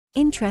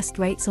Interest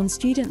rates on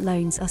student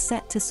loans are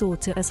set to soar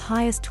to as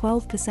high as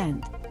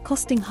 12%,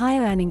 costing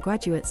higher-earning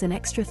graduates an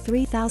extra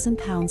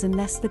 £3,000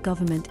 unless the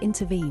government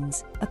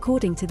intervenes,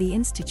 according to the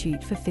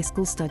Institute for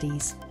Fiscal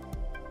Studies.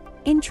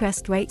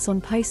 Interest rates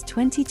on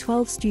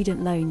post-2012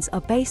 student loans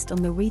are based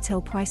on the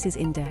Retail Prices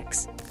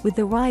Index, with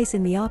the rise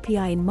in the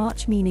RPI in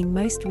March meaning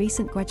most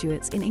recent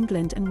graduates in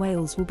England and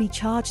Wales will be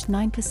charged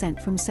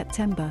 9% from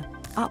September,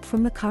 up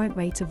from the current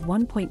rate of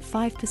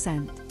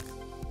 1.5%.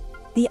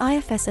 The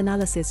IFS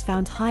analysis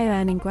found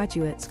higher-earning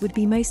graduates would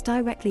be most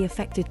directly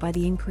affected by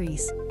the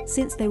increase,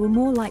 since they were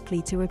more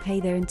likely to repay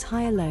their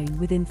entire loan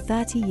within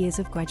 30 years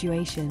of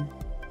graduation.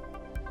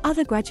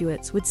 Other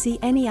graduates would see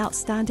any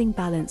outstanding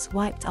balance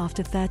wiped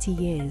after 30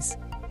 years.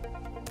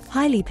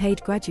 Highly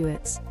paid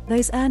graduates,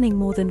 those earning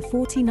more than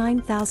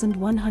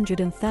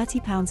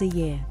 £49,130 a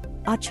year,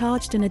 are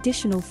charged an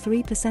additional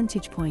 3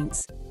 percentage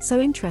points, so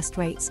interest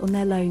rates on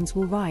their loans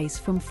will rise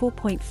from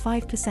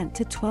 4.5%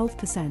 to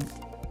 12%.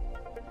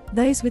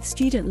 Those with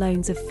student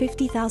loans of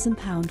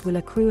 £50,000 will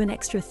accrue an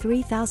extra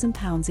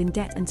 £3,000 in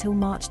debt until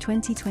March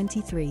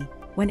 2023,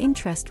 when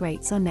interest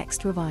rates are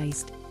next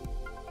revised.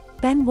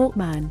 Ben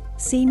Waltman,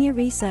 senior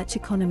research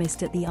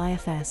economist at the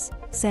IFS,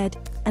 said,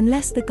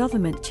 "Unless the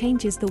government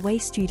changes the way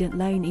student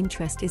loan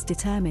interest is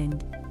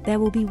determined, there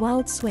will be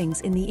wild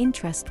swings in the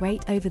interest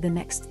rate over the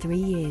next 3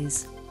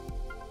 years.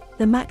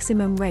 The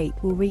maximum rate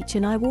will reach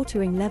an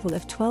eye-watering level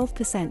of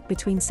 12%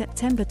 between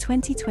September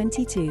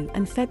 2022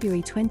 and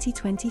February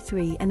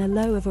 2023 and a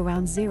low of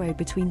around 0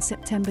 between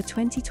September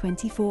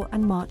 2024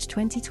 and March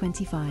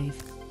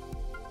 2025.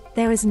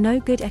 There is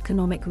no good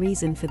economic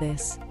reason for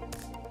this.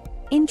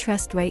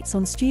 Interest rates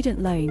on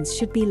student loans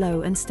should be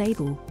low and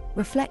stable,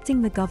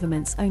 reflecting the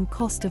government's own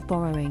cost of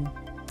borrowing.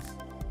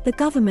 The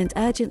government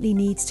urgently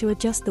needs to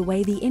adjust the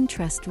way the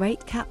interest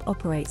rate cap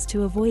operates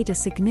to avoid a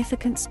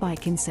significant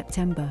spike in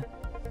September."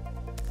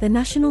 The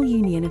National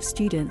Union of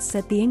Students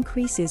said the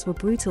increases were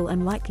brutal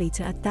and likely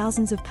to add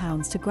thousands of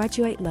pounds to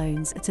graduate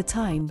loans at a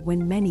time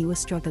when many were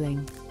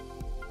struggling.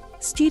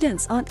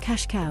 "Students aren't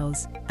cash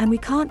cows, and we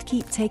can't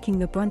keep taking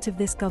the brunt of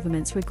this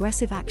government's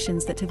regressive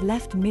actions that have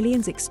left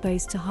millions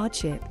exposed to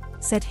hardship,"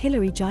 said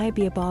Hilary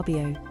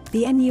Jayabia-Barbio,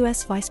 the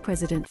NUS Vice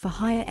President for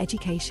Higher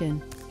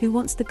Education, who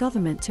wants the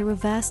government to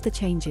reverse the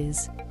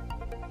changes.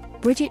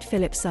 Bridget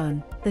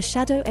Phillipson, the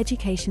Shadow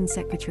Education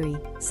Secretary,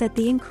 said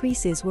the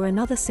increases were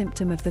another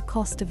symptom of the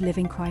cost of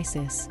living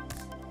crisis.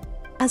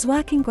 As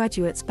working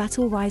graduates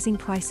battle rising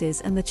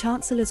prices and the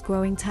Chancellor's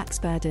growing tax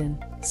burden,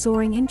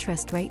 soaring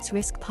interest rates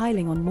risk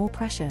piling on more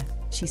pressure,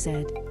 she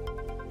said.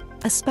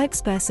 A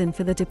spokesperson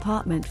for the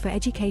Department for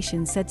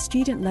Education said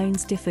student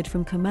loans differed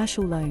from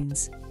commercial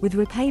loans, with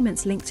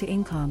repayments linked to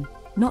income,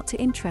 not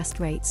to interest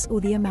rates or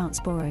the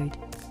amounts borrowed.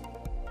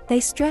 They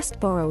stressed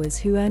borrowers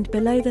who earned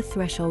below the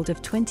threshold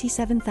of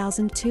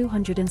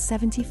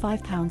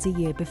 £27,275 a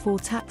year before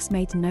tax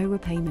made no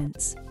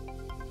repayments.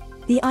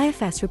 The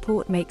IFS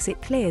report makes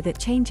it clear that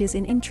changes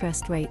in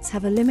interest rates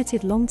have a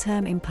limited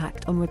long-term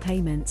impact on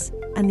repayments,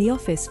 and the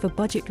Office for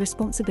Budget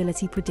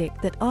Responsibility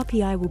predict that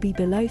RPI will be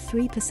below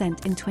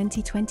 3% in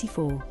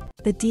 2024,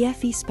 the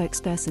DFE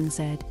spokesperson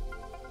said.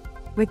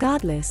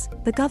 Regardless,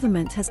 the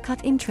government has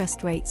cut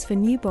interest rates for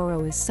new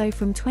borrowers, so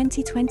from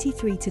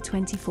 2023 to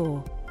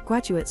 24,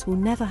 graduates will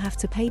never have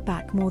to pay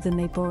back more than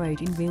they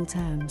borrowed in real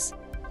terms.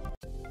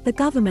 The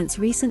government's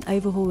recent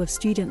overhaul of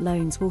student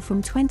loans will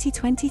from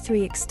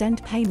 2023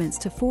 extend payments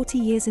to 40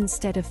 years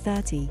instead of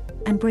 30,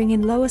 and bring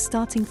in lower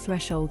starting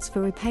thresholds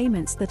for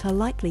repayments that are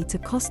likely to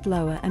cost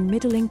lower and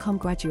middle-income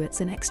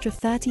graduates an extra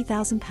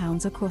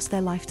 £30,000 across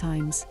their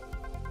lifetimes.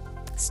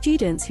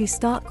 Students who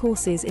start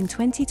courses in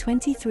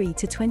 2023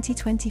 to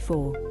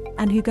 2024,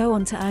 and who go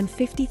on to earn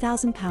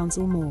 £50,000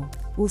 or more,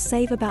 will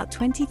save about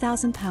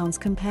 £20,000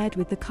 compared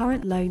with the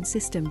current loan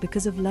system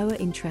because of lower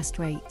interest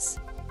rates.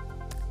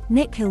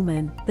 Nick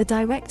Hillman, the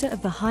director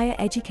of the Higher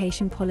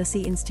Education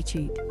Policy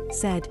Institute,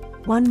 said,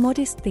 "One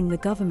modest thing the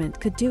government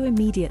could do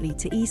immediately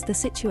to ease the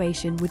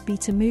situation would be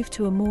to move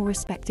to a more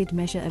respected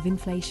measure of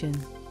inflation."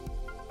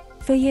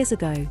 4 years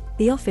ago,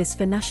 the Office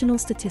for National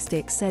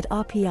Statistics said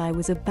RPI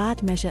was a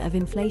bad measure of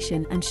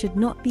inflation and should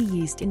not be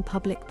used in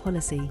public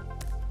policy.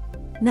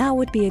 Now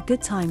would be a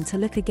good time to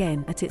look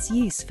again at its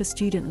use for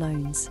student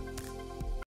loans.